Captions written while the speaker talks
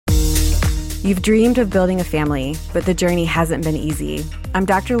You've dreamed of building a family, but the journey hasn't been easy. I'm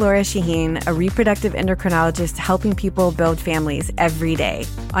Dr. Laura Shaheen, a reproductive endocrinologist helping people build families every day.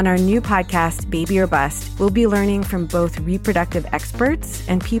 On our new podcast, Baby or Bust, we'll be learning from both reproductive experts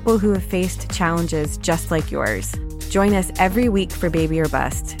and people who have faced challenges just like yours. Join us every week for Baby or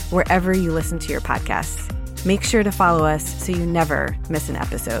Bust, wherever you listen to your podcasts. Make sure to follow us so you never miss an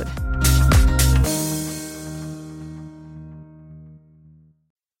episode.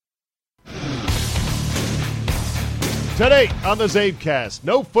 Today on the CzabeCast,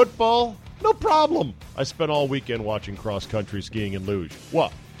 no football, no problem. I spent all weekend watching cross-country skiing and luge.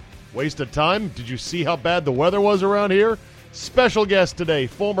 What? Waste of time? Did you see how bad the weather was around here? Special guest today,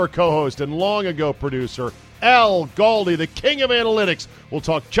 former co-host and long-ago producer, Al Galdi, the king of analytics. We'll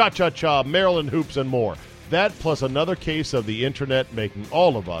talk cha-cha-cha, Maryland hoops, and more. That plus another case of the internet making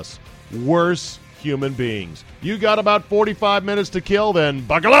all of us worse human beings. You got about 45 minutes to kill, then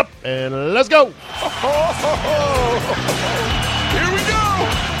buckle up and let's go. Here we go.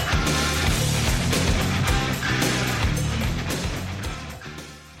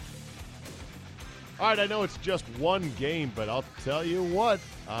 All right, I know it's just one game, but I'll tell you what,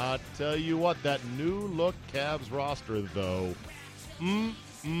 that new look Cavs roster, though.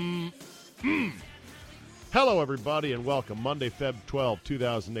 Hello, everybody, and welcome. Monday, Feb 12,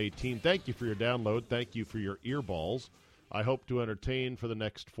 2018. Thank you for your download. Thank you for your earballs. I hope to entertain for the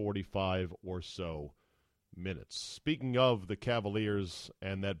next 45 or so minutes. Speaking of the Cavaliers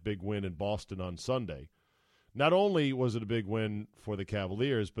and that big win in Boston on Sunday, not only was it a big win for the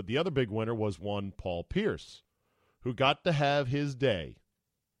Cavaliers, but the other big winner was one Paul Pierce, who got to have his day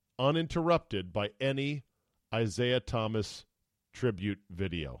uninterrupted by any Isaiah Thomas tribute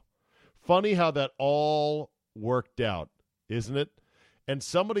video. Funny how that all worked out, isn't it? And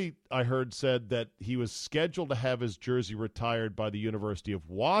somebody I heard said that he was scheduled to have his jersey retired by the University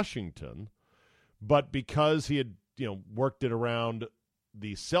of Washington, but because he had, worked it around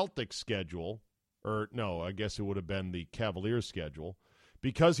the Celtics schedule, or no, I guess it would have been the Cavaliers schedule,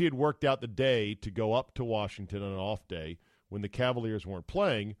 because he had worked out the day to go up to Washington on an off day when the Cavaliers weren't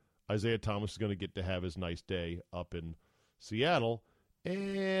playing, Isaiah Thomas is going to get to have his nice day up in Seattle.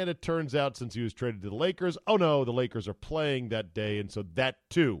 And it turns out since he was traded to the Lakers, oh no, the Lakers are playing that day, and so that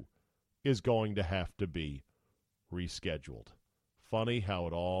too is going to have to be rescheduled. Funny how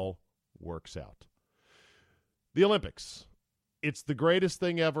it all works out. The Olympics. It's the greatest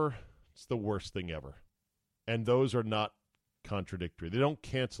thing ever. It's the worst thing ever. And those are not contradictory. They don't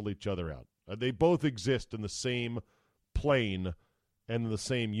cancel each other out. They both exist in the same plane and in the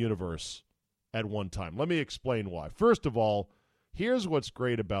same universe at one time. Let me explain why. First of all, here's what's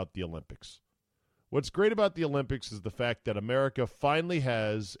great about the Olympics. What's great about the Olympics is the fact that America finally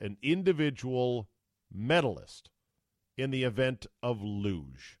has an individual medalist in the event of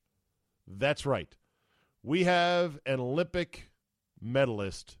luge. That's right. We have an Olympic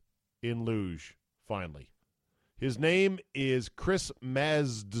medalist in luge, finally. His name is Chris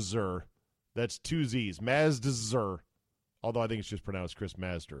Mazdzer. That's two Z's. Mazdzer. Although I think it's just pronounced Chris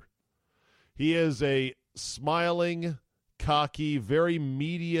Mazder. He is a smiling, cocky, very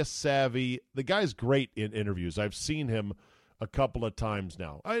media savvy. The guy's great in interviews. I've seen him a couple of times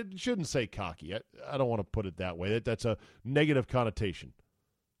now. I shouldn't say cocky. I don't want to put it that way. That's a negative connotation.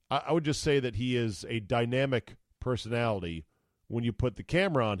 I would just say that he is a dynamic personality when you put the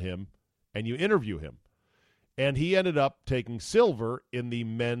camera on him and you interview him. And he ended up taking silver in the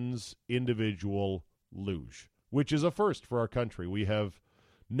men's individual luge, which is a first for our country. We have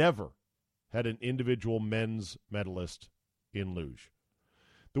never had an individual men's medalist in luge.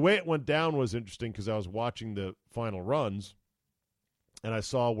 The way it went down was interesting because I was watching the final runs, and I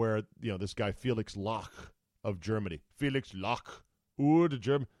saw where, this guy Felix Loch of Germany. Felix Loch. Ooh, the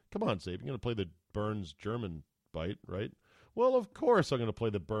German. Come on, Zabe. You're going to play the Burns German bite, right? Well, of course I'm going to play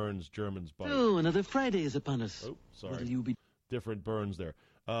the Burns Germans bite. Oh, another Friday is upon us. Oh, sorry. What'll you be? Different Burns there.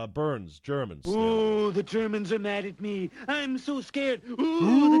 Burns, Germans. Oh, the Germans are mad at me. I'm so scared.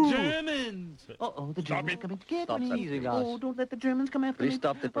 Ooh, the Germans. Uh-oh, the Germans are coming to get me. Easy, guys. Oh, don't let the Germans come after me. Please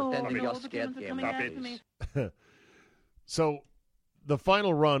stop the pretending no, you're the scared. Germans are coming after me. So the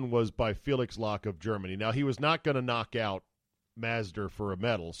final run was by Felix Loch of Germany. Now, he was not going to knock out Mazder for a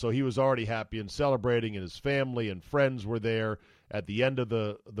medal, so he was already happy and celebrating, and his family and friends were there at the end of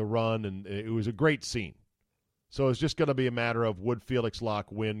the run, and it was a great scene. So it's just going to be a matter of would Felix Loch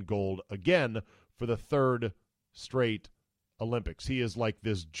win gold again for the third straight Olympics. He is like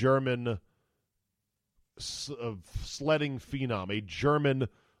this German sledding phenom, a German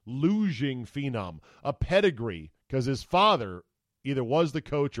luging phenom, a pedigree, because his father either was the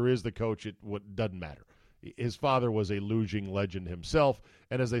coach or is the coach. It doesn't matter. His father was a luging legend himself,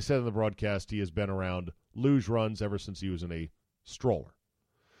 and as they said in the broadcast, he has been around luge runs ever since he was in a stroller.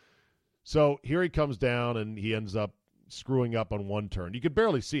 So here he comes down, and he ends up screwing up on one turn. You could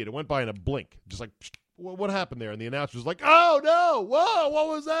barely see it. It went by in a blink, just like, what happened there? And the announcer was like, oh, no, whoa, what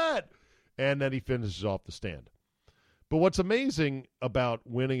was that? And then he finishes off the stand. But what's amazing about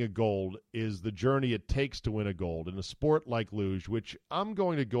winning a gold is the journey it takes to win a gold in a sport like luge, which I'm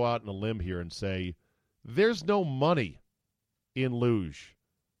going to go out on a limb here and say there's no money in luge,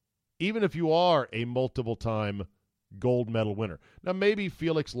 even if you are a multiple-time gold medal winner. Now, maybe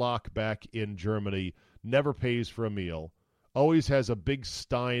Felix Lach back in Germany never pays for a meal, always has a big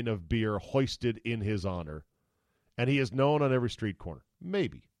stein of beer hoisted in his honor, and he is known on every street corner.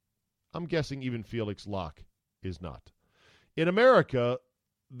 Maybe. I'm guessing even Felix Lach is not. In America,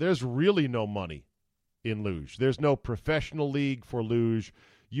 there's really no money in luge. There's no professional league for luge.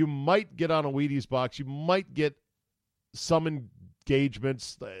 You might get on a Wheaties box. You might get some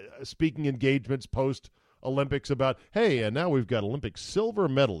engagements, speaking engagements post-Olympics about, hey, and now we've got Olympic silver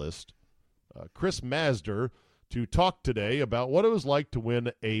medalist Chris Masder to talk today about what it was like to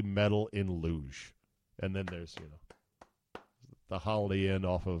win a medal in luge. And then there's, the Holiday Inn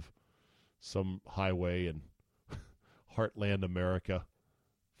off of some highway in Heartland, America.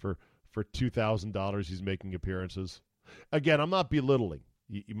 For $2,000, he's making appearances. Again, I'm not belittling.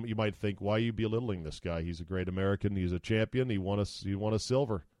 You might think, why are you belittling this guy? He's a great American. He's a champion. He won a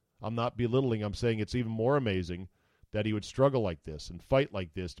silver. I'm not belittling. I'm saying it's even more amazing that he would struggle like this and fight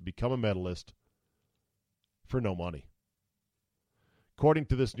like this to become a medalist for no money. According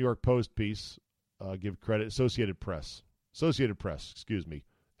to this New York Post piece, give credit, Associated Press,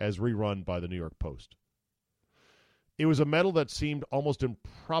 as rerun by the New York Post. It was a medal that seemed almost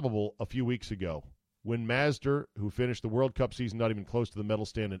improbable a few weeks ago when Masder, who finished the World Cup season not even close to the medal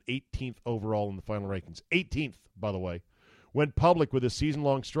stand and 18th overall in the final rankings, 18th, by the way, went public with his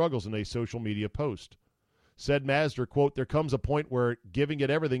season-long struggles in a social media post. Said Masder, quote, there comes a point where giving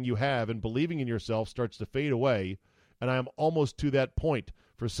it everything you have and believing in yourself starts to fade away, and I am almost to that point.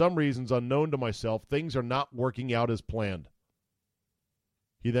 For some reasons unknown to myself, things are not working out as planned.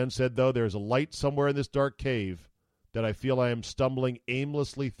 He then said, though, there is a light somewhere in this dark cave that I feel I am stumbling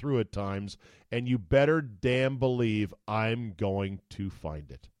aimlessly through at times, and you better damn believe I'm going to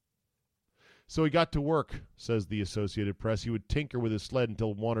find it. So he got to work, says the Associated Press. He would tinker with his sled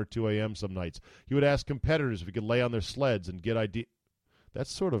until 1 or 2 a.m. some nights. He would ask competitors if he could lay on their sleds and get ideas.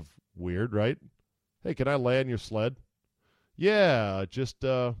 That's sort of weird, right? Hey, can I lay on your sled? Yeah, just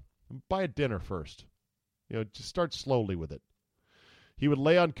buy a dinner first. Just start slowly with it. He would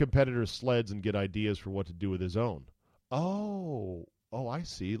lay on competitors' sleds and get ideas for what to do with his own. Oh, I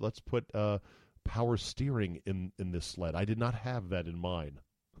see. Let's put power steering in this sled. I did not have that in mind.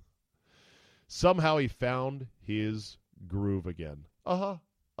 Somehow he found his groove again.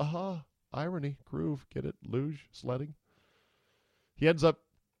 Irony, groove, get it? Luge, sledding. He ends up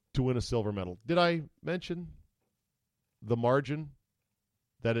to win a silver medal. Did I mention the margin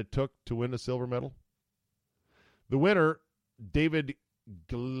that it took to win a silver medal? The winner, David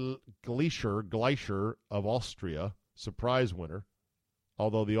Gleicher of Austria, surprise winner,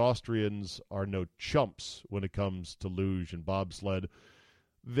 although the Austrians are no chumps when it comes to luge and bobsled.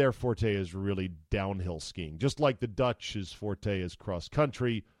 Their forte is really downhill skiing. Just like the Dutch's forte is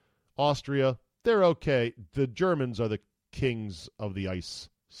cross-country. Austria, they're okay. The Germans are the kings of the ice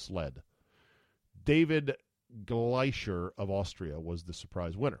sled. David Gleicher of Austria was the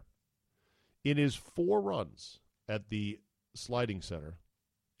surprise winner. In his 4 runs at the sliding center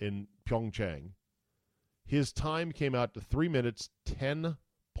in Pyeongchang, his time came out to 3 minutes,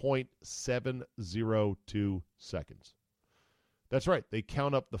 10.702 seconds. That's right. They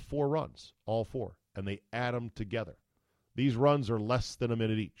count up the 4 runs, all 4, and they add them together. These runs are less than a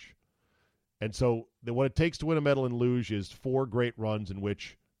minute each. And so what it takes to win a medal in luge is 4 great runs in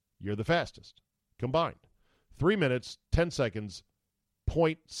which you're the fastest, combined. 3 minutes, 10 seconds,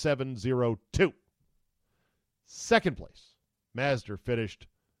 0.702. Second place, Masder finished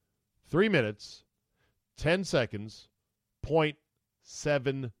 3 minutes, 10 seconds,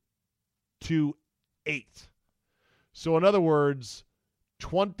 0.728. So in other words,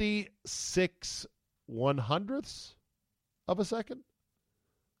 26 100ths of a second?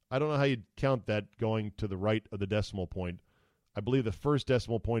 I don't know how you'd count that going to the right of the decimal point. I believe the first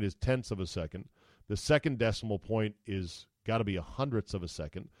decimal point is tenths of a second. The second decimal point is got to be 100ths of a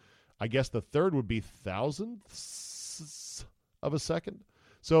second. I guess the third would be thousandths of a second.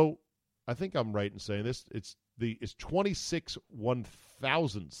 So I think I'm right in saying this. It's 26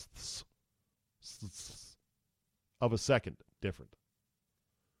 1,000ths of a second different.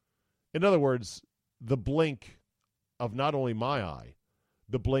 In other words, the blink of not only my eye,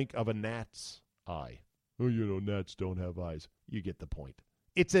 the blink of a gnat's eye. Oh, gnats don't have eyes. You get the point.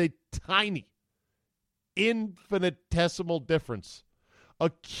 It's a tiny, infinitesimal difference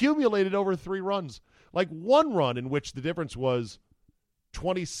accumulated over 3 runs. Like one run in which the difference was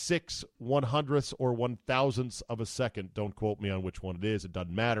 26 100ths or 1,000ths of a second. Don't quote me on which one it is. It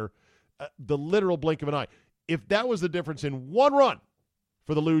doesn't matter. The literal blink of an eye. If that was the difference in one run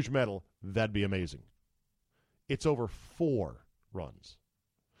for the luge medal, that'd be amazing. It's over 4 runs.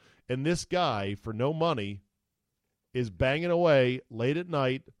 And this guy, for no money, is banging away late at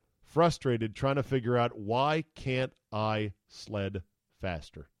night, frustrated, trying to figure out, why can't I sled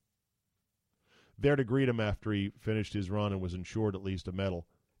faster? There to greet him after he finished his run and was insured at least a medal,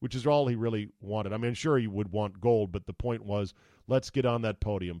 which is all he really wanted. I mean, sure, he would want gold, but the point was, let's get on that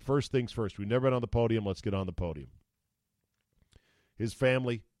podium. First things first. We've never been on the podium. Let's get on the podium. His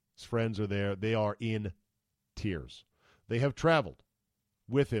family, his friends are there. They are in tears. They have traveled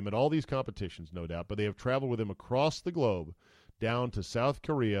with him at all these competitions, no doubt, but they have traveled with him across the globe down to South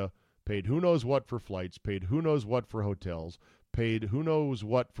Korea, paid who knows what for flights, paid who knows what for hotels, paid who knows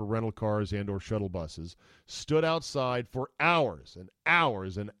what for rental cars and or shuttle buses, stood outside for hours and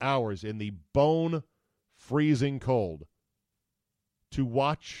hours and hours in the bone-freezing cold to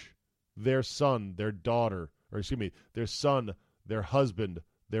watch their son, their daughter, or excuse me, their son, their husband,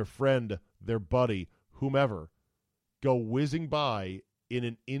 their friend, their buddy, whomever, go whizzing by in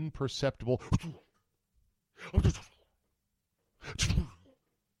an imperceptible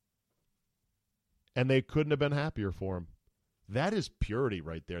and they couldn't have been happier for him. That is purity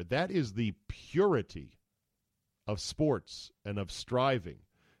right there. That is the purity of sports and of striving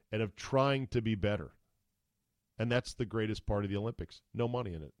and of trying to be better. And that's the greatest part of the Olympics. No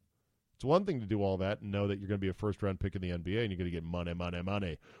money in it. It's one thing to do all that and know that you're going to be a first-round pick in the NBA and you're going to get money, money,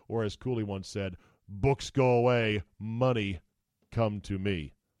 money. Or as Cooley once said, books go away, money come to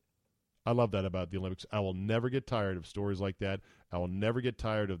me. I love that about the Olympics. I will never get tired of stories like that. I will never get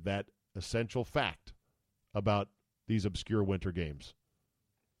tired of that essential fact about these obscure winter games.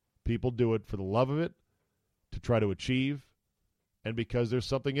 People do it for the love of it, to try to achieve, and because there's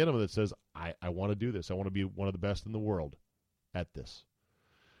something in them that says, I want to do this. I want to be one of the best in the world at this.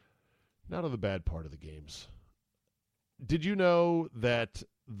 Now to the bad part of the games. Did you know that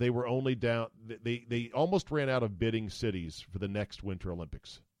they were only down, they almost ran out of bidding cities for the next Winter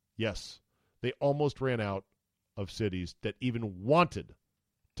Olympics? Yes, they almost ran out of cities that even wanted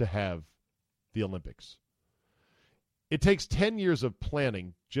to have the Olympics. It takes 10 years of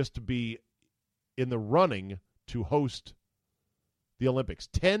planning just to be in the running to host the Olympics.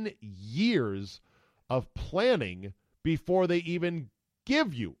 10 years of planning before they even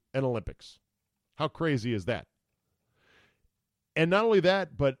give you an Olympics. How crazy is that? And not only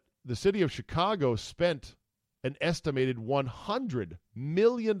that, but the city of Chicago spent an estimated $100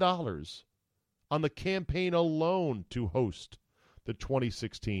 million on the campaign alone to host the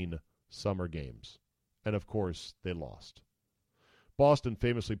 2016 Summer Games. And, of course, they lost. Boston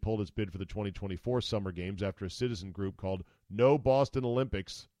famously pulled its bid for the 2024 Summer Games after a citizen group called No Boston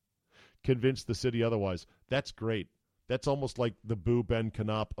Olympics convinced the city otherwise. That's great. That's almost like the Boo Ben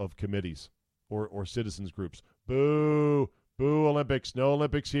Canop of committees or citizens groups. Boo! Boo Olympics. No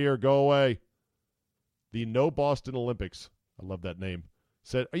Olympics here. Go away. The No Boston Olympics, I love that name,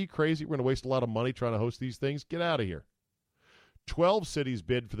 said, are you crazy? We're going to waste a lot of money trying to host these things? Get out of here. 12 cities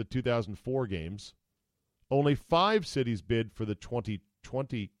bid for the 2004 games. Only 5 cities bid for the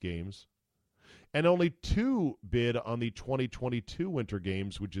 2020 games. And only 2 bid on the 2022 Winter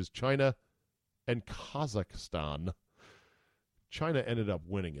Games, which is China and Kazakhstan. China ended up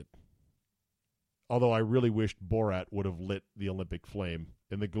winning it. Although I really wished Borat would have lit the Olympic flame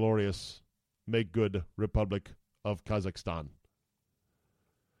in the glorious, make good Republic of Kazakhstan.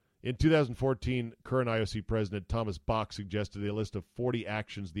 In 2014, current IOC President Thomas Bach suggested a list of 40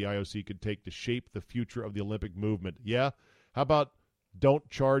 actions the IOC could take to shape the future of the Olympic movement. Yeah? How about don't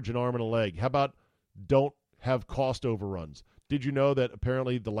charge an arm and a leg? How about don't have cost overruns? Did you know that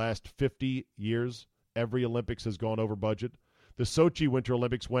apparently the last 50 years, every Olympics has gone over budget? The Sochi Winter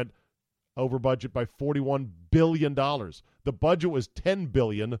Olympics went over budget by $41 billion. The budget was $10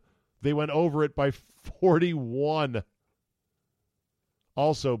 billion. They went over it by 41.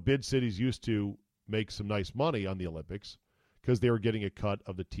 Also, bid cities used to make some nice money on the Olympics because they were getting a cut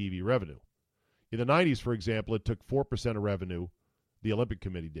of the TV revenue. In the 90s, for example, it took 4% of revenue, the Olympic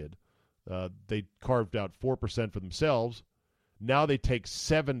Committee did. They carved out 4% for themselves. Now they take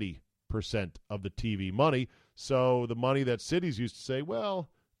 70% of the TV money. So the money that cities used to say, well,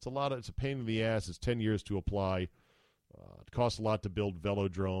 it's a pain in the ass, it's 10 years to apply. It costs a lot to build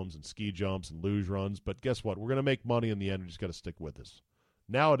velodromes and ski jumps and luge runs, but guess what? We're going to make money in the end. We just got to stick with this.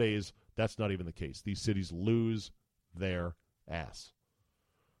 Nowadays, that's not even the case. These cities lose their ass.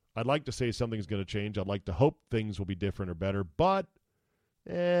 I'd like to say something's going to change. I'd like to hope things will be different or better, but,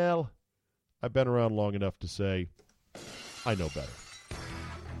 well, I've been around long enough to say I know better.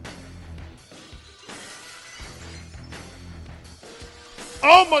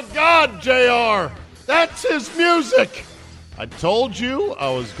 Oh, my God, JR! That's his music! I told you I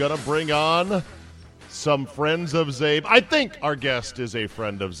was going to bring on some friends of Czabe. I think our guest is a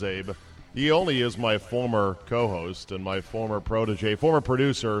friend of Czabe. He only is my former co-host and my former protege, former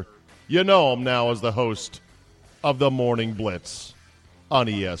producer. You know him now as the host of the Morning Blitz on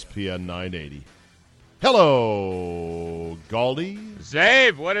ESPN 980. Hello, Galdi.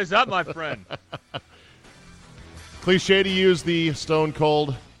 Czabe, what is up, my friend? Cliche to use the Stone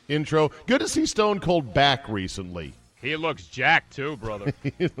Cold intro. Good to see Stone Cold back recently. He looks jacked too, brother.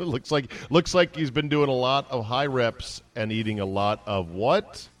 It looks like he's been doing a lot of high reps and eating a lot of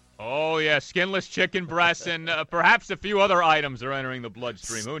what? Oh, yeah, skinless chicken breasts and perhaps a few other items are entering the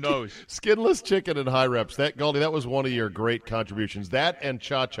bloodstream. Who knows? Skinless chicken and high reps. That, Galdi, that was one of your great contributions. That and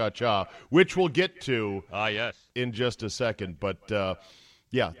cha-cha-cha, which we'll get to yes. in just a second. But,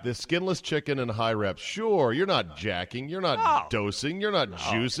 yeah, the skinless chicken and high reps. Sure, you're not jacking. You're not dosing. You're not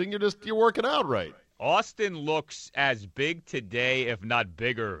juicing. You're working out right. Austin looks as big today, if not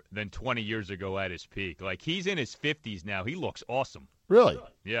bigger, than 20 years ago at his peak. Like, he's in his 50s now. He looks awesome. Really?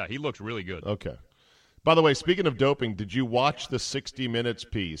 Yeah, he looks really good. Okay. By the way, speaking of doping, did you watch the 60 Minutes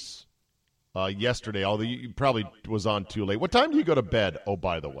piece yesterday? Although you probably was on too late. What time do you go to bed? Oh,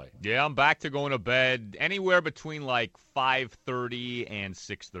 by the way. Yeah, I'm back to going to bed anywhere between like 5:30 and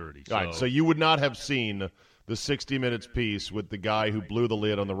 6:30. All right, so you would not have seen the 60 Minutes piece with the guy who blew the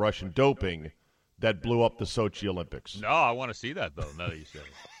lid on the Russian doping that blew up the Sochi Olympics. No, I want to see that, though, now that you said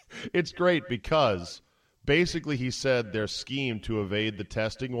it. It's great because basically he said their scheme to evade the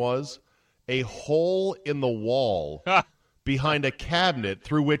testing was a hole in the wall behind a cabinet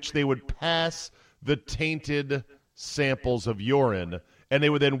through which they would pass the tainted samples of urine, and they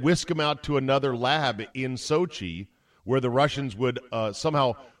would then whisk them out to another lab in Sochi where the Russians would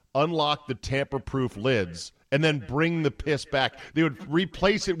somehow unlock the tamper-proof lids and then bring the piss back. They would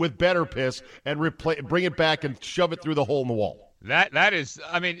replace it with better piss and bring it back and shove it through the hole in the wall. That is,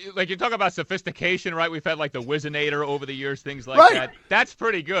 I mean, like you talk about sophistication, right? We've had like the Whizzinator over the years, things like that. That's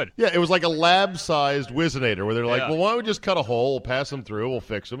pretty good. Yeah, it was like a lab-sized Whizzinator where they're like, well, why don't we just cut a hole, we'll pass them through, we'll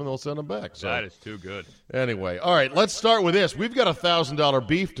fix them, and they'll send them back. So, that is too good. Anyway, all right, let's start with this. We've got a $1,000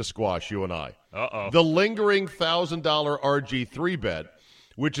 beef to squash, you and I. Uh-oh. The lingering $1,000 RG3 bet,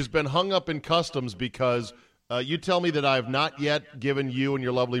 which has been hung up in customs because you tell me that I have not yet given you and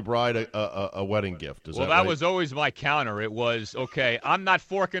your lovely bride a wedding gift. Is that right? Was always my counter. It was, okay, I'm not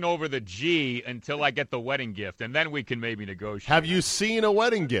forking over the G until I get the wedding gift, and then we can maybe negotiate. Have you seen a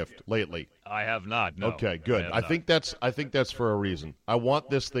wedding gift lately? I have not, no. Okay, good. I think that's for a reason. I want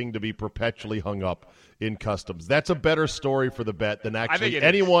this thing to be perpetually hung up in customs. That's a better story for the bet than actually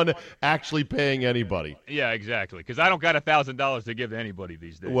anyone actually paying anybody. Yeah, exactly, because I don't got $1,000 to give to anybody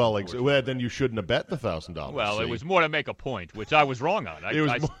these days. Well, then you shouldn't have bet the $1,000. Well, it was more to make a point, which I was wrong on.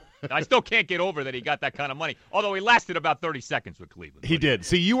 I still can't get over that he got that kind of money, although he lasted about 30 seconds with Cleveland. He did.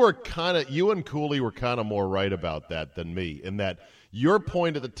 See, you and Cooley were kind of more right about that than me, in that your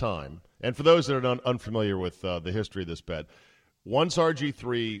point at the time, and for those that are unfamiliar with the history of this bet, once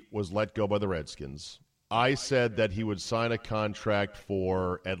RG3 was let go by the Redskins, I said that he would sign a contract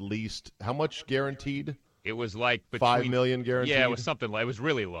for at least, how much guaranteed? It was like $5 million guaranteed? Yeah, it was something like, it was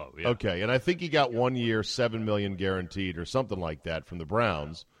really low. Yeah. Okay, and I think he got 1 year, $7 million guaranteed or something like that from the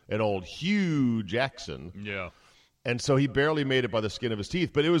Browns, an old Hugh Jackson. Yeah. And so he barely made it by the skin of his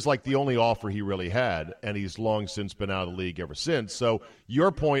teeth, but it was like the only offer he really had, and he's long since been out of the league ever since. So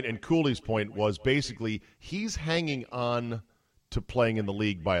your point and Cooley's point was basically he's hanging on to playing in the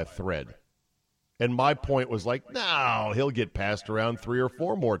league by a thread. And my point was like, no, he'll get passed around 3 or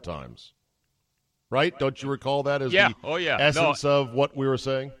 4 more times. Right? Don't you recall that as the essence of what we were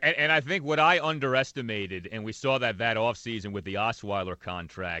saying? And I think what I underestimated, and we saw that offseason with the Osweiler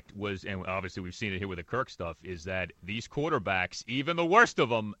contract, was, and obviously we've seen it here with the Kirk stuff, is that these quarterbacks, even the worst of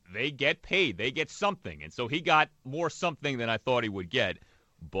them, they get paid. They get something. And so he got more something than I thought he would get.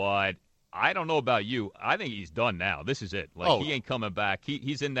 But I don't know about you. I think he's done now. This is it. He ain't coming back.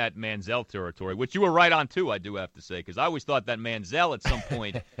 He's in that Manziel territory, which you were right on, too, I do have to say, because I always thought that Manziel at some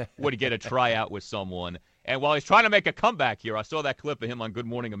point would get a tryout with someone. And while he's trying to make a comeback here, I saw that clip of him on Good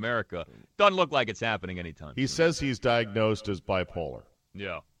Morning America. Doesn't look like it's happening anytime soon. He says he's diagnosed as bipolar.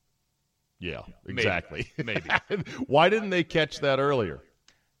 Yeah. Yeah, exactly. Maybe. Why didn't they catch that earlier?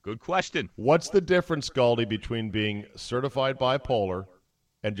 Good question. What's the difference, Galdi, between being certified bipolar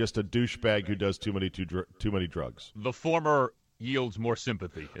and just a douchebag who does too many drugs? The former yields more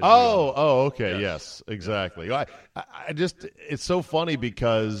sympathy. Okay, yes, exactly. I just, it's so funny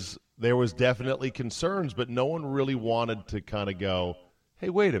because there was definitely concerns, but no one really wanted to kind of go, hey,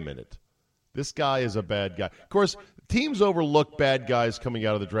 wait a minute. This guy is a bad guy. Of course, teams overlook bad guys coming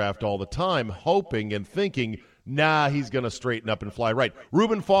out of the draft all the time, hoping and thinking, nah, he's going to straighten up and fly right.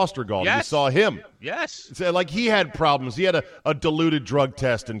 Reuben Foster, Galdi, Yes. you saw him. Yes. It's like he had problems. He had a diluted drug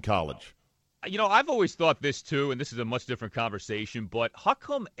test in college. I've always thought this too, and this is a much different conversation, but how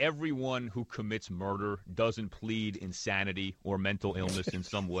come everyone who commits murder doesn't plead insanity or mental illness in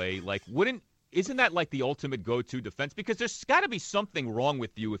some way? Like, isn't that like the ultimate go-to defense? Because there's got to be something wrong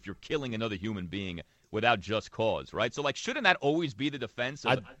with you if you're killing another human being without just cause, right? So, like, shouldn't that always be the defense?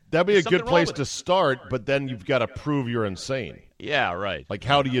 That'd be a good place to start, but then you've got to prove you're insane. Yeah, right. Like,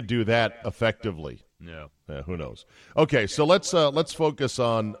 how do you do that effectively? No. Who knows? Okay, so let's focus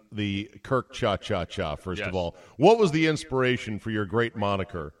on the Kirk Cha-Cha-Cha, first of all. What was the inspiration for your great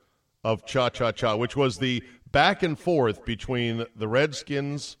moniker of Cha-Cha-Cha, which was the back and forth between the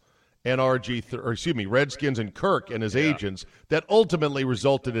Redskins and Redskins and Kirk and his agents that ultimately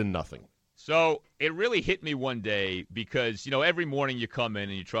resulted in nothing? So it really hit me one day because, every morning you come in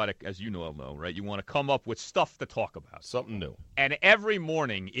and you try to, as you know, right, you want to come up with stuff to talk about. Something new. And every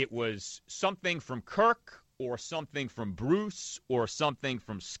morning it was something from Kirk or something from Bruce or something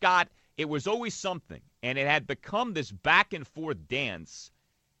from Scott. It was always something. And it had become this back and forth dance.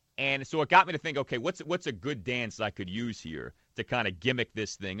 And so it got me to think, okay, what's a good dance I could use here to kind of gimmick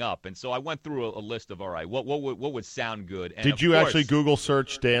this thing up? And so I went through a list of, all right, what would sound good? And did you actually Google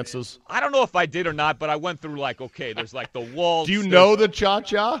search dances? I don't know if I did or not, but I went through there's like the waltz. Do you know the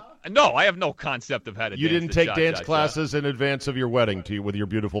cha-cha? No, I have no concept of how to dance. You didn't the take cha-cha-cha. dance classes in advance of your wedding with your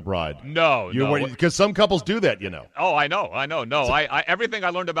beautiful bride? No. Because some couples do that, Oh, I know. No, I everything I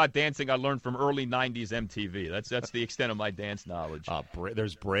learned about dancing, I learned from early 90s MTV. That's the extent of my dance knowledge.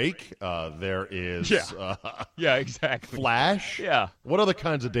 There's break. There is yeah, exactly. Flash. Yeah. What other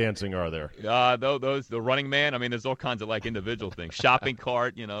kinds of dancing are there? Those the Running Man. I mean, there's all kinds of individual things. Shopping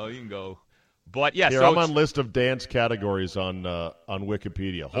cart. You can go. But yeah, here, I'm on list of dance categories on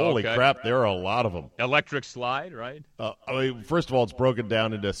Wikipedia. Holy crap, there are a lot of them. Electric slide, right? First of all, it's broken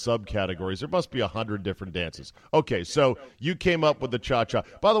down into subcategories. There must be 100 different dances. Okay, so you came up with the cha-cha.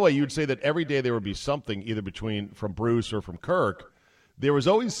 By the way, you'd say that every day there would be something either from Bruce or from Kirk. There was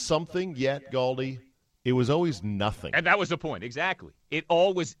always something, yet, Galdi, it was always nothing. And that was the point, exactly. It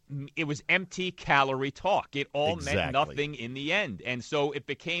was empty calorie talk. It all meant nothing in the end. And so it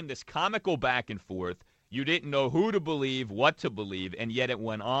became this comical back and forth. You didn't know who to believe, what to believe, and yet it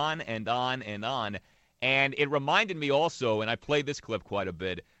went on and on and on. And it reminded me also, and I played this clip quite a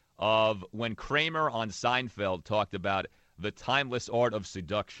bit, of when Kramer on Seinfeld talked about the timeless art of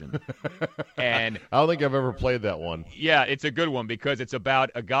seduction. And I don't think I've ever played that one. Yeah, it's a good one because it's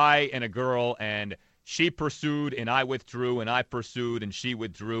about a guy and a girl, and she pursued, and I withdrew, and I pursued, and she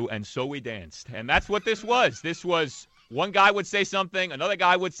withdrew, and so we danced. And that's what this was. This was one guy would say something, another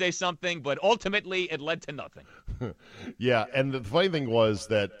guy would say something, but ultimately it led to nothing. Yeah, and the funny thing was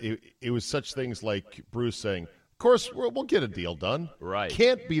that it was such things like Bruce saying, of course, we'll get a deal done. Right.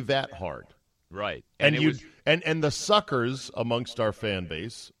 Can't be that hard. Right. And the suckers amongst our fan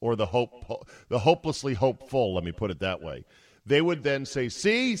base, or the hopelessly hopeful, let me put it that way, they would then say,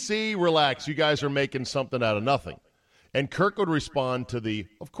 see, relax, you guys are making something out of nothing. And Kirk would respond to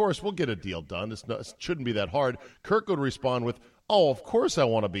of course, we'll get a deal done. It shouldn't be that hard. Kirk would respond with, oh, of course I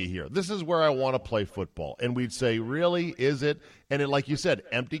want to be here. This is where I want to play football. And we'd say, really? Is it? And like you said,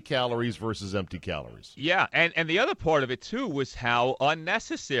 empty calories versus empty calories. Yeah, and the other part of it, too, was how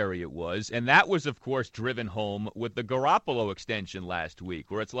unnecessary it was. And that was, of course, driven home with the Garoppolo extension last week,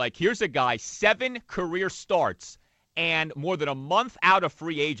 where it's like, here's a guy, 7 career starts, and more than a month out of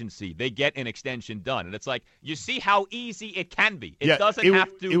free agency, they get an extension done. And it's like, you see how easy it can be. It doesn't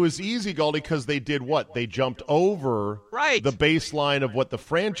have to. It was easy, Galdi, because they did what? They jumped over the baseline of what the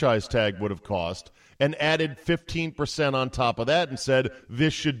franchise tag would have cost and added 15% on top of that and said,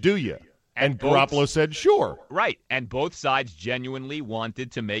 this should do you. And Garoppolo said, sure. Right. And both sides genuinely wanted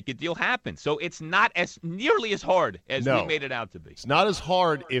to make a deal happen. So it's not nearly as hard as we made it out to be. It's not as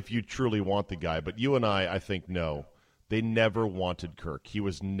hard if you truly want the guy. But you and I think, no. They never wanted Kirk. He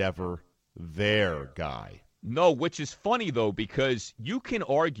was never their guy. No, which is funny, though, because you can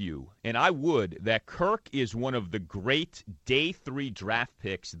argue, and I would, that Kirk is one of the great day 3 draft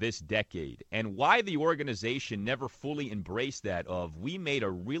picks this decade. And why the organization never fully embraced that of, we made a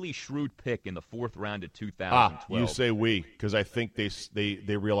really shrewd pick in the 4th round of 2012. You say we, because I think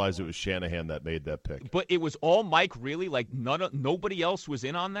they realized it was Shanahan that made that pick. But it was all Mike, really? Like, nobody else was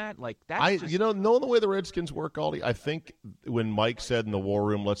in on that? Like, that's just... knowing the way the Redskins work, Aldi, I think when Mike said in the war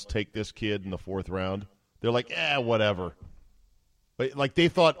room, let's take this kid in the 4th round, they're like, whatever. But, like, they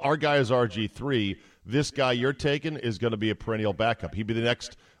thought our guy is RG3. This guy you're taking is going to be a perennial backup. He'd be the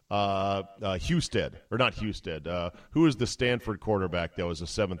next Husted. Or not Husted. Who is the Stanford quarterback that was a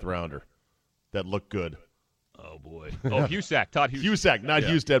 7th rounder that looked good? Oh, boy. Oh, Husak. Todd Husak. Husak, not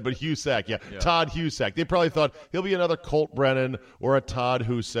Husted, but Husak. Yeah, Todd Husak. They probably thought he'll be another Colt Brennan or a Todd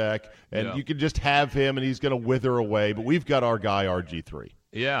Husak, and you can just have him, and he's going to wither away. But we've got our guy, RG3.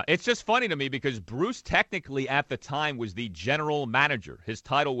 Yeah, it's just funny to me because Bruce technically at the time was the general manager. His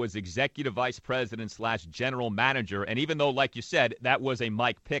title was executive vice president / general manager. And even though, like you said, that was a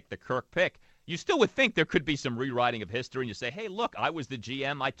Mike pick, the Kirk pick, you still would think there could be some rewriting of history. And you say, hey, look, I was the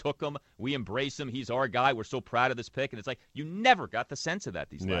GM. I took him. We embrace him. He's our guy. We're so proud of this pick. And it's like you never got the sense of that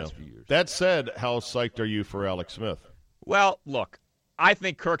these last few years. That said, how psyched are you for Alex Smith? Well, look. I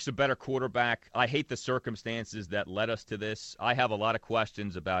think Kirk's a better quarterback. I hate the circumstances that led us to this. I have a lot of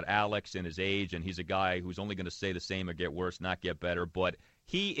questions about Alex and his age, and he's a guy who's only going to stay the same or get worse, not get better. But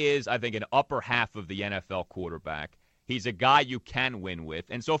he is, I think, an upper half of the NFL quarterback. He's a guy you can win with.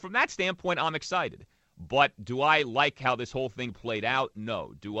 And so from that standpoint, I'm excited. But do I like how this whole thing played out?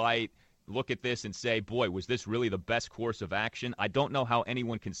 No. Do I look at this and say, boy, was this really the best course of action? I don't know how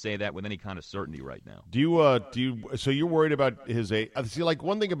anyone can say that with any kind of certainty right now. So you're worried about his age? See, like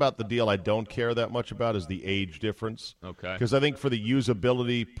one thing about the deal I don't care that much about is the age difference. Okay. Because I think for the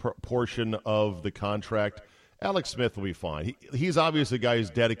usability portion of the contract, Alex Smith will be fine. He's obviously a guy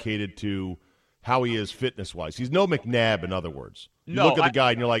who's dedicated to how he is fitness-wise. He's no McNabb, in other words. You look at the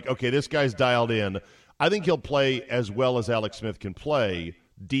guy and you're like, okay, this guy's dialed in. I think he'll play as well as Alex Smith can play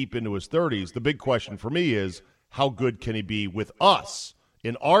deep into his 30s. The big question for me is how good can he be with us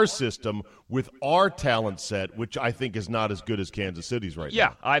in our system with our talent set, which I think is not as good as Kansas City's right now.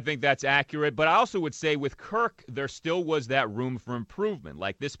 Yeah, I think that's accurate. But I also would say with Kirk, there still was that room for improvement.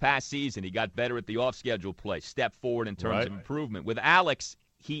 Like this past season, he got better at the off-schedule play, step forward in terms of improvement. With Alex,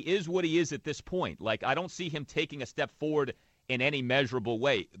 he is what he is at this point. Like, I don't see him taking a step forward in any measurable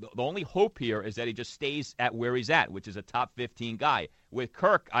way. The only hope here is that he just stays at where he's at, which is a top 15 guy. With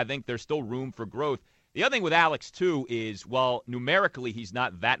Kirk, I think there's still room for growth. The other thing with Alex, too, is while numerically he's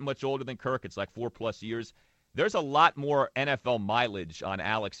not that much older than Kirk, it's like 4+ years, there's a lot more NFL mileage on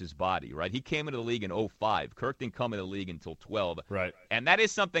Alex's body, right? He came into the league in 2005. Kirk didn't come into the league until 2012. Right. And that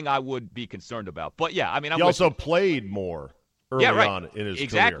is something I would be concerned about. But, yeah, I mean, he also played more early on in his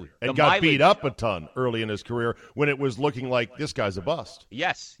career. And got beat up a ton early in his career when it was looking like this guy's a bust.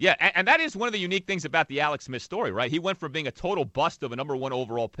 Yes. Yeah, and that is one of the unique things about the Alex Smith story, right? He went from being a total bust of a number 1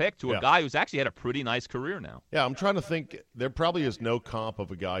 overall pick to a guy who's actually had a pretty nice career now. Yeah, I'm trying to think. There probably is no comp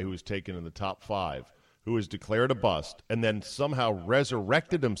of a guy who was taken in the top 5 who was declared a bust and then somehow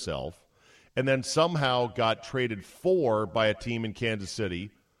resurrected himself and then somehow got traded for by a team in Kansas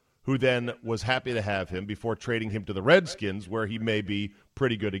City who then was happy to have him before trading him to the Redskins, where he may be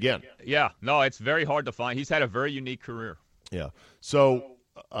pretty good again. Yeah, no, it's very hard to find. He's had a very unique career. Yeah. So,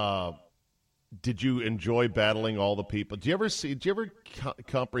 did you enjoy battling all the people? Did you ever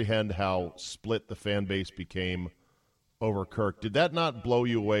comprehend how split the fan base became over Kirk? Did that not blow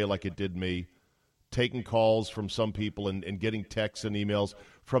you away like it did me? Taking calls from some people and getting texts and emails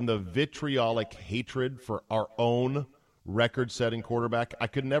from the vitriolic hatred for our own record-setting quarterback. I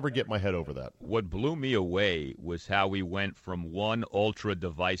could never get my head over that. What blew me away was how we went from one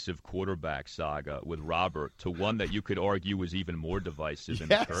ultra-divisive quarterback saga with Robert to one that you could argue was even more divisive in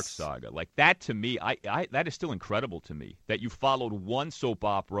the Kirk saga. Like, that to me, that is still incredible to me, that you followed one soap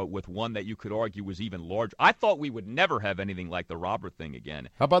opera with one that you could argue was even larger. I thought we would never have anything like the Robert thing again.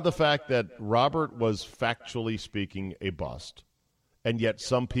 How about the fact that Robert was factually speaking a bust, and yet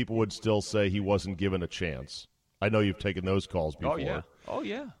some people would still say he wasn't given a chance? I know you've taken those calls before. Oh,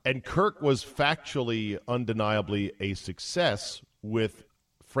 yeah. And Kirk was factually, undeniably a success with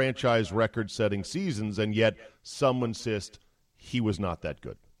franchise record-setting seasons, and yet some insist he was not that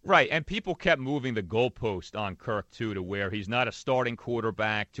good. Right, and people kept moving the goalpost on Kirk, too, to where he's not a starting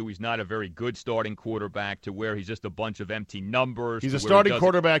quarterback, to he's not a very good starting quarterback, to where he's just a bunch of empty numbers. He's a starting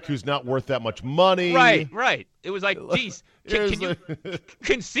quarterback who's not worth that much money. Right. It was like, geez, can you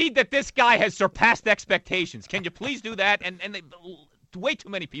concede that this guy has surpassed expectations? Can you please do that? And way too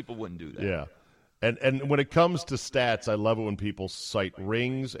many people wouldn't do that. Yeah. And when it comes to stats, I love it when people cite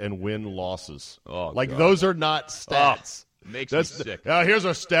rings and win-losses. Oh, like God. those are not stats. It makes me sick. Here's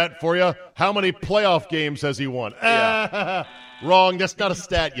a stat for you. How many playoff games has he won? Yeah. Wrong. That's not a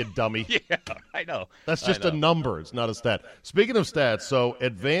stat, you dummy. Yeah, I know. That's just a number. It's not a stat. Speaking of stats, so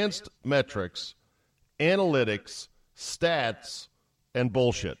advanced metrics, analytics, stats, and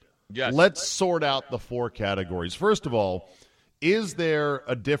bullshit. Yes. Let's sort out the 4 categories. First of all, is there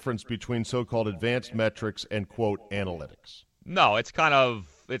a difference between so-called advanced metrics and, quote, analytics? No,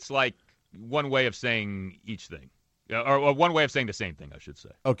 it's like one way of saying each thing. Or one way of saying the same thing, I should say.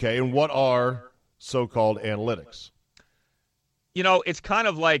 Okay, and what are so-called analytics? It's kind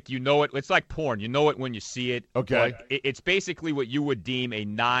of like it's like porn. You know it when you see it. Okay. But it's basically what you would deem a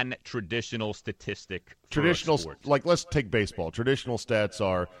non-traditional statistic for Traditional, sports. like let's take baseball. Traditional stats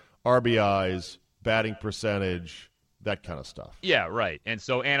are RBIs, batting percentage, that kind of stuff. Yeah, right. And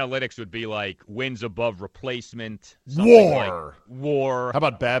so analytics would be like wins above replacement. WAR. Like WAR. How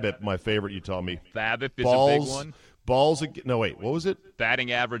about BABIP, my favorite, you tell me? BABIP is a big one. What was it?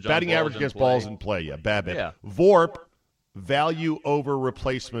 Batting average Batting average against balls in play, yeah, BABIP. Yeah. VORP, value over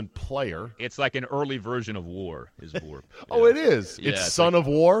replacement player. It's like an early version of WAR is VORP. Oh, it is? Yeah, it's son of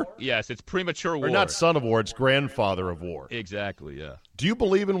war? Yes, it's premature war. Or not son of war, it's grandfather of war. Exactly, yeah. Do you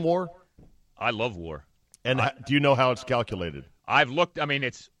believe in war? I love war. And do you know how it's calculated? I've looked. I mean,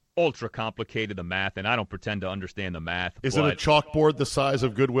 it's ultra complicated, the math, and I don't pretend to understand the math. Is it a chalkboard the size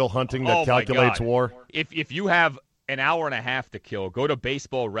of Goodwill Hunting that calculates war? If you have an hour and a half to kill, go to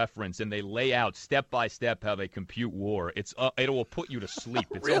Baseball Reference, and they lay out step by step how they compute war. It will put you to sleep.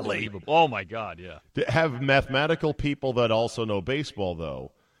 It's Really? unbelievable. Oh my God, yeah. Have mathematical people that also know baseball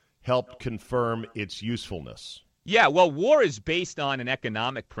though helped confirm its usefulness? Yeah, well, war is based on an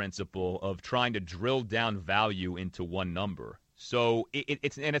economic principle of trying to drill down value into one number. So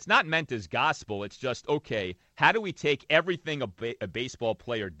it's not meant as gospel. It's just, okay, how do we take everything a baseball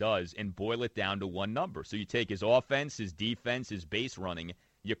player does and boil it down to one number? So you take his offense, his defense, his base running,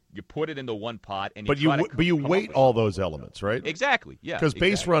 you put it into one pot, and you weight all those elements, right? Exactly, yeah. Because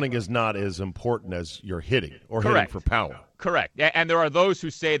base running is not as important as your hitting or hitting for power. Correct. And there are those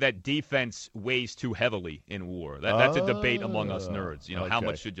who say that defense weighs too heavily in war. That's a debate among us nerds. How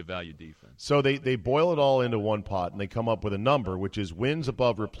much should you value defense? So they boil it all into one pot, and they come up with a number, which is wins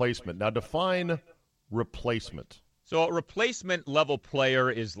above replacement. Now, define replacement. So a replacement level player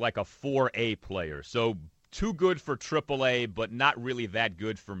is like a 4A player. So too good for AAA, but not really that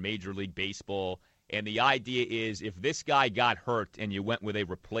good for Major League Baseball. And the idea is if this guy got hurt and you went with a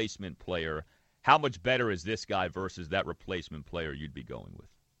replacement player, how much better is this guy versus that replacement player you'd be going with?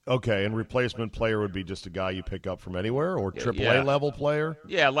 Okay, and replacement player would be just a guy you pick up from anywhere, or AAA level player?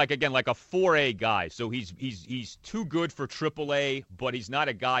 Yeah, like a 4A guy. So he's too good for AAA, but he's not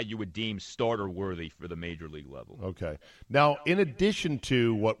a guy you would deem starter worthy for the major league level. Okay. Now, in addition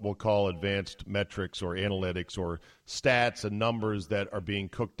to what we'll call advanced metrics or analytics or stats and numbers that are being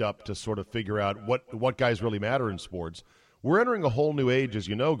cooked up to sort of figure out what guys really matter in sports, we're entering a whole new age, as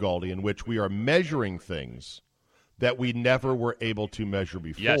you know, Galdi, in which we are measuring things that we never were able to measure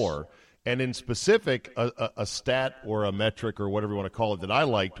before. Yes. And in specific, a stat or a metric or whatever you want to call it that I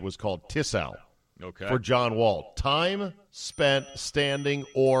liked was called TISAL for John Wall. Time spent standing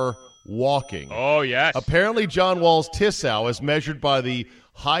or walking. Oh, yes. Apparently John Wall's TISAL, as measured by the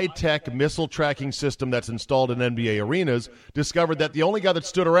high-tech missile tracking system that's installed in NBA arenas, discovered that the only guy that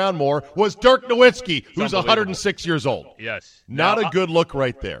stood around more was Dirk Nowitzki, who's 106 years old. Yes. Not a good look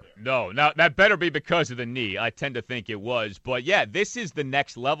right there. No. Now, that better be because of the knee. I tend to think it was. But, yeah, this is the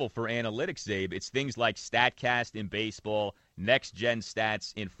next level for analytics, Zabe. It's things like StatCast in baseball, next-gen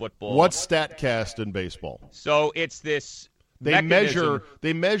stats in football. What's StatCast in baseball? So it's this mechanism.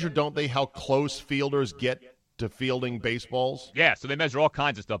 They measure, don't they, how close fielders get to fielding baseballs? Yeah, so they measure all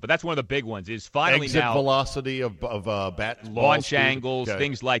kinds of stuff, but that's one of the big ones. Is finally exit now velocity of bat, launch angles,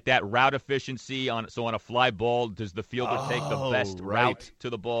 things like that, route efficiency on a fly ball. Does the fielder take the best route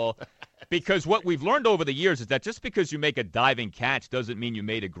to the ball? Because what we've learned over the years is that just because you make a diving catch doesn't mean you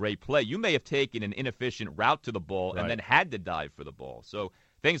made a great play. You may have taken an inefficient route to the ball and then had to dive for the ball. So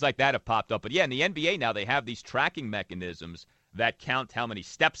things like that have popped up. But yeah, in the NBA now they have these tracking mechanisms that count how many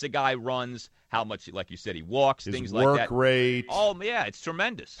steps a guy runs, how much, like you said, he walks, his things like that. Work rate. Oh, yeah, it's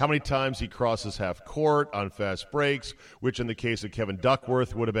tremendous. How many times he crosses half court on fast breaks, which in the case of Kevin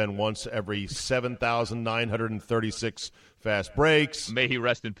Duckworth would have been once every 7,936 fast breaks. May he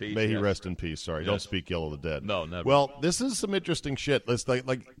rest in peace. May he rest in peace. Sorry, don't speak ill of the dead. No, never. Well, this is some interesting shit. It's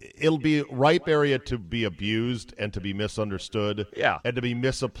like it'll be a ripe area to be abused and to be misunderstood and to be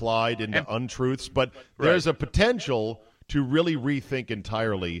misapplied into untruths. But there's a potential to really rethink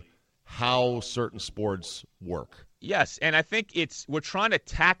entirely how certain sports work. Yes, and I think we're trying to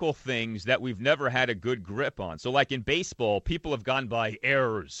tackle things that we've never had a good grip on. So like in baseball, people have gone by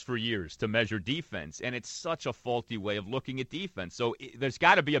errors for years to measure defense, and it's such a faulty way of looking at defense. So there's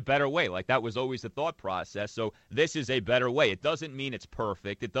got to be a better way. Like that was always the thought process. So this is a better way. It doesn't mean it's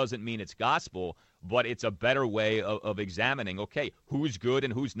perfect. It doesn't mean it's gospel, but it's a better way of examining, okay, who's good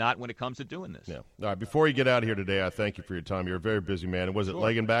and who's not when it comes to doing this. Yeah. All right, before you get out of here today, I thank you for your time. You're a very busy man. And was it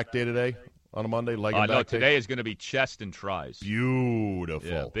leg and back day today? On a Monday, leg and back no, day? today is going to be chest and tries. Beautiful.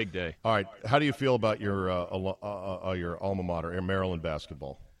 Yeah, big day. All right, how do you feel about your alma mater, Maryland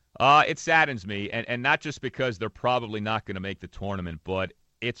basketball? It saddens me, and not just because they're probably not going to make the tournament, but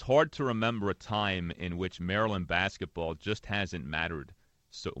it's hard to remember a time in which Maryland basketball just hasn't mattered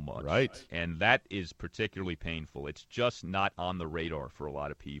so much. Right. And that is particularly painful. It's just not on the radar for a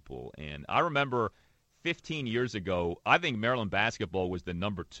lot of people. And I remember 15 years ago, I think Maryland basketball was the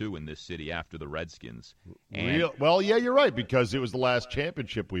number 2 in this city after the Redskins. Well, yeah, you're right, because it was the last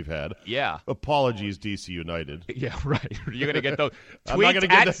championship we've had. Yeah. Apologies, DC United. Yeah, right. You're going to get those I'm not tweets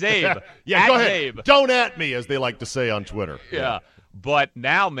gonna at Zabe. Yeah, at go ahead. Zabe. Don't at me, as they like to say on Twitter. Yeah. But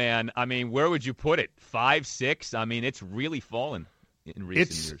now, man, I mean, where would you put it? 5, 6? I mean, it's really fallen in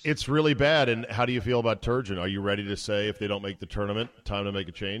recent years. It's really bad. And how do you feel about Turgeon? Are you ready to say if they don't make the tournament, time to make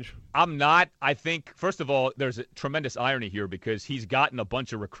a change? I'm not. I think, first of all, there's a tremendous irony here because he's gotten a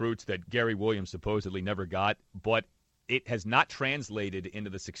bunch of recruits that Gary Williams supposedly never got, but it has not translated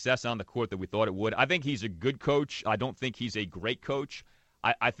into the success on the court that we thought it would. I think he's a good coach. I don't think he's a great coach.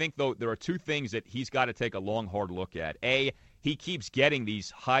 I think, though, there are two things that he's got to take a long, hard look at. A, he keeps getting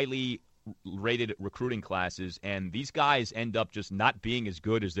these highly rated recruiting classes, and these guys end up just not being as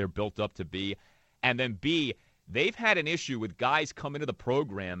good as they're built up to be. And then B, they've had an issue with guys come into the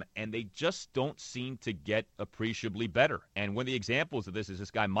program, and they just don't seem to get appreciably better. And one of the examples of this is this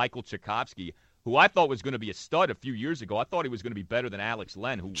guy, Michael Tchaikovsky, who I thought was going to be a stud a few years ago. I thought he was going to be better than Alex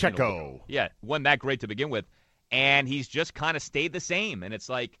Len, who wasn't that great to begin with. And he's just kind of stayed the same. And it's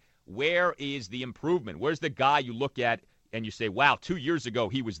like, where is the improvement? Where's the guy you look at and you say, wow, 2 years ago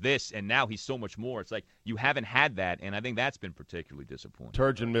he was this, and now he's so much more. It's like you haven't had that, and I think that's been particularly disappointing.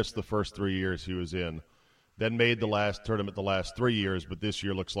 Turgeon missed the first 3 years he was in, then made the last tournament the last 3 years, but this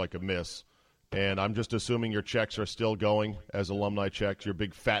year looks like a miss. And I'm just assuming your checks are still going as alumni checks, your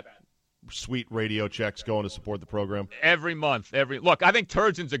big, fat, sweet radio checks going to support the program? Every month. Look, I think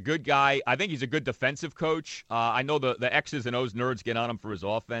Turgeon's a good guy. I think he's a good defensive coach. I know the X's and O's nerds get on him for his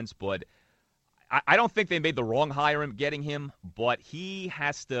offense, but I don't think they made the wrong hire in getting him, but he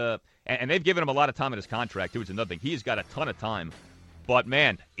has to – and they've given him a lot of time in his contract, too. It's another thing. He's got a ton of time. But,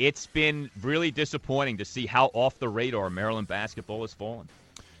 man, it's been really disappointing to see how off the radar Maryland basketball has fallen.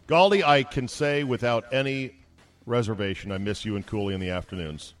 Galdi, I can say without any reservation I miss you and Cooley in the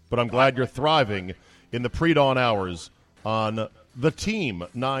afternoons. But I'm glad you're thriving in the pre-dawn hours on the Team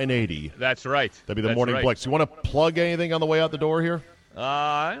 980. That's right. That'd be the Morning Blitz. You want to plug anything on the way out the door here?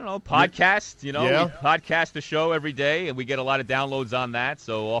 I don't know, podcast, Yeah. We podcast the show every day, and we get a lot of downloads on that,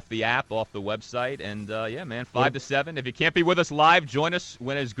 so off the app, off the website, and, 5 to 7. If you can't be with us live, join us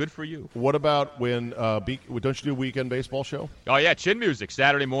when it's good for you. What about when, don't you do weekend baseball show? Oh, yeah, Chin Music,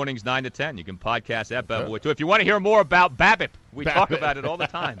 Saturday mornings, 9 to 10. You can podcast at Bevelwood, too. If you want to hear more about BABIP, we talk about it all the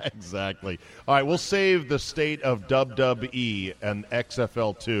time. Exactly. All right, we'll save the state of WWE and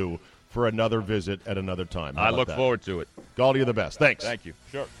XFL2 for another visit at another time. I look forward to it. Galdi, you're the best. Thanks. Thank you.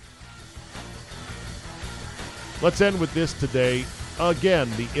 Sure. Let's end with this today.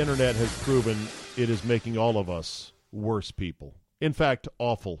 Again, the internet has proven it is making all of us worse people. In fact,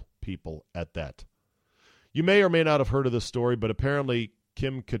 awful people at that. You may or may not have heard of this story, but apparently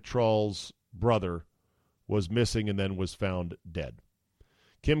Kim Cattrall's brother was missing and then was found dead.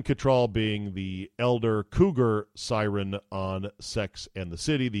 Kim Cattrall being the elder cougar siren on Sex and the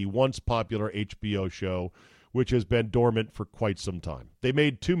City, the once popular HBO show, which has been dormant for quite some time. They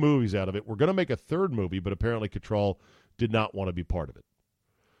made 2 movies out of it. We're going to make a 3rd movie, but apparently Cattrall did not want to be part of it.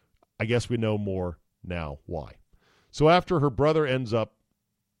 I guess we know more now why. So after her brother ends up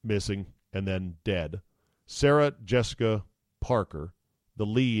missing and then dead, Sarah Jessica Parker, the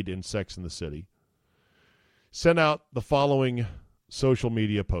lead in Sex and the City, sent out the following social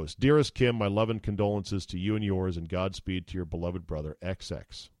media post. Dearest Kim, my love and condolences to you and yours, and Godspeed to your beloved brother,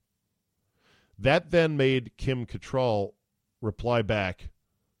 XX. That then made Kim Cattrall reply back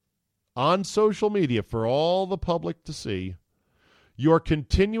on social media for all the public to see, your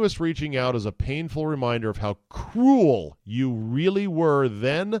continuous reaching out is a painful reminder of how cruel you really were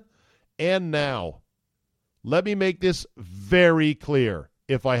then and now. Let me make this very clear,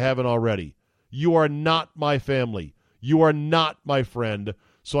 if I haven't already. You are not my family. You are not my friend,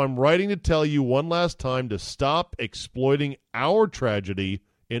 So I'm writing to tell you one last time to stop exploiting our tragedy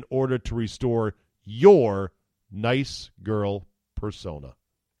in order to restore your nice girl persona,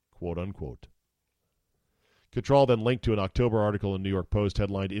 quote unquote. Cattrall then linked to an October article in New York Post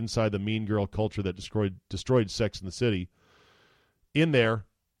headlined Inside the Mean Girl Culture That Destroyed Sex in the City. In there,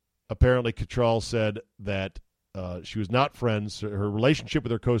 apparently Cattrall said that she was not friends. Her relationship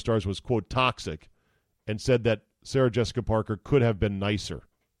with her co-stars was, quote, toxic, and said that Sarah Jessica Parker could have been nicer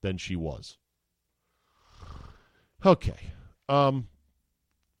than she was. Okay.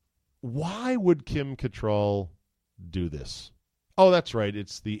 Why would Kim Cattrall do this? Oh, that's right.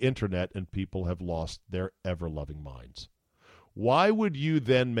 It's the internet, and people have lost their ever-loving minds. Why would you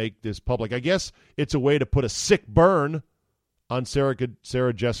then make this public? I guess it's a way to put a sick burn on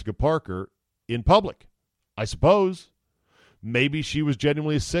Sarah Jessica Parker in public, I suppose. Maybe she was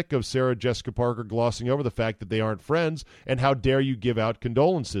genuinely sick of Sarah Jessica Parker glossing over the fact that they aren't friends, and how dare you give out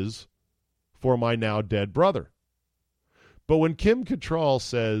condolences for my now dead brother. But when Kim Cattrall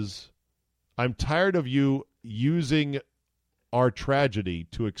says, I'm tired of you using our tragedy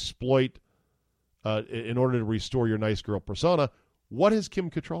to exploit in order to restore your nice girl persona, what has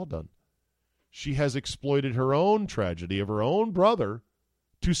Kim Cattrall done? She has exploited her own tragedy of her own brother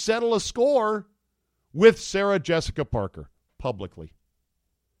to settle a score with Sarah Jessica Parker publicly.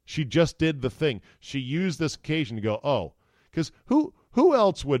 She just did the thing. She used this occasion to go, oh, because who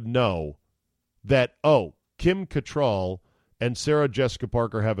else would know that, oh, Kim Cattrall and Sarah Jessica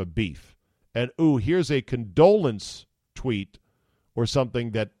Parker have a beef, and ooh, here's a condolence tweet or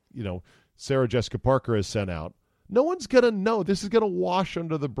something that, Sarah Jessica Parker has sent out. No one's going to know. This is going to wash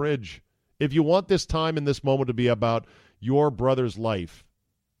under the bridge. If you want this time and this moment to be about your brother's life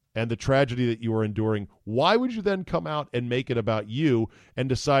and the tragedy that you are enduring, why would you then come out and make it about you and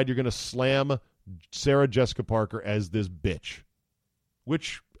decide you're going to slam Sarah Jessica Parker as this bitch?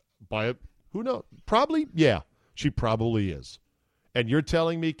 Which, who knows? Probably, yeah, she probably is. And you're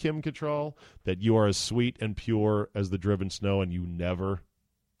telling me, Kim Cattrall, that you are as sweet and pure as the driven snow and you never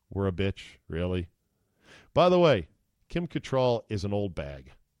were a bitch? Really? By the way, Kim Cattrall is an old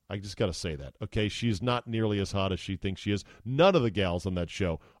bag. I just got to say that, okay? She's not nearly as hot as she thinks she is. None of the gals on that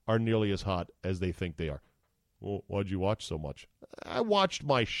show are nearly as hot as they think they are. Well, why'd you watch so much? I watched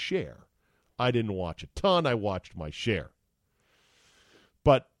my share. I didn't watch a ton. I watched my share.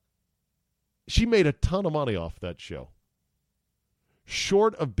 But she made a ton of money off that show.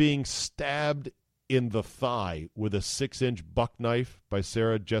 Short of being stabbed in the thigh with a 6-inch buck knife by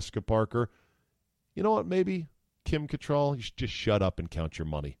Sarah Jessica Parker, you know what, maybe, Kim Cattrall, you should just shut up and count your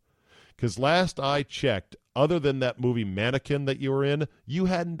money. Because last I checked, other than that movie Mannequin that you were in, you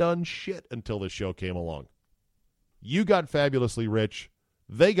hadn't done shit until this show came along. You got fabulously rich.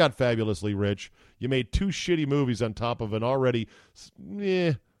 They got fabulously rich. You made 2 shitty movies on top of an already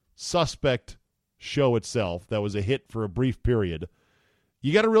suspect show itself that was a hit for a brief period.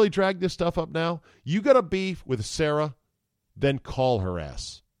 You got to really drag this stuff up now? You got to beef with Sarah, then call her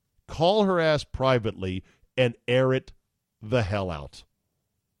ass. Call her ass privately and air it the hell out.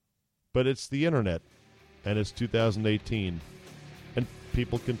 But it's the internet, and it's 2018, and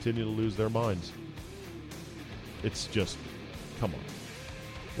people continue to lose their minds. It's just, come on.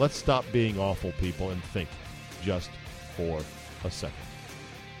 Let's stop being awful people and think just for a second.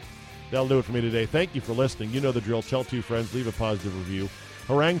 That'll do it for me today. Thank you for listening. You know the drill. Tell 2 friends. Leave a positive review.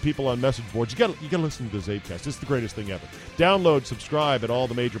 Harangue people on message boards. You got to listen to the CzabeCast. It's the greatest thing ever. Download, subscribe at all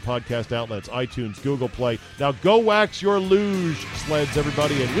the major podcast outlets, iTunes, Google Play. Now go wax your luge sleds,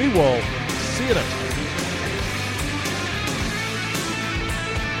 everybody, and we will see you next time.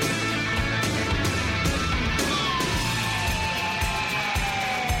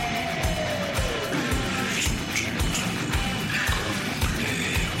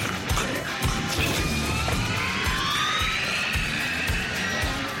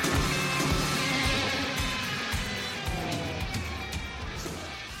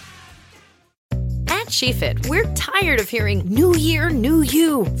 SheFit, we're tired of hearing new year, new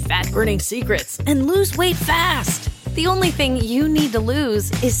you, fat-burning secrets, and lose weight fast. The only thing you need to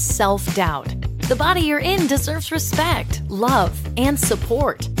lose is self-doubt. The body you're in deserves respect, love, and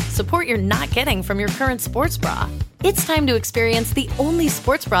support. Support you're not getting from your current sports bra. It's time to experience the only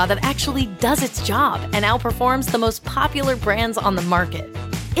sports bra that actually does its job and outperforms the most popular brands on the market.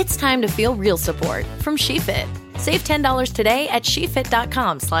 It's time to feel real support from SheFit. Save $10 today at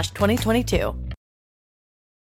SheFit.com/2022.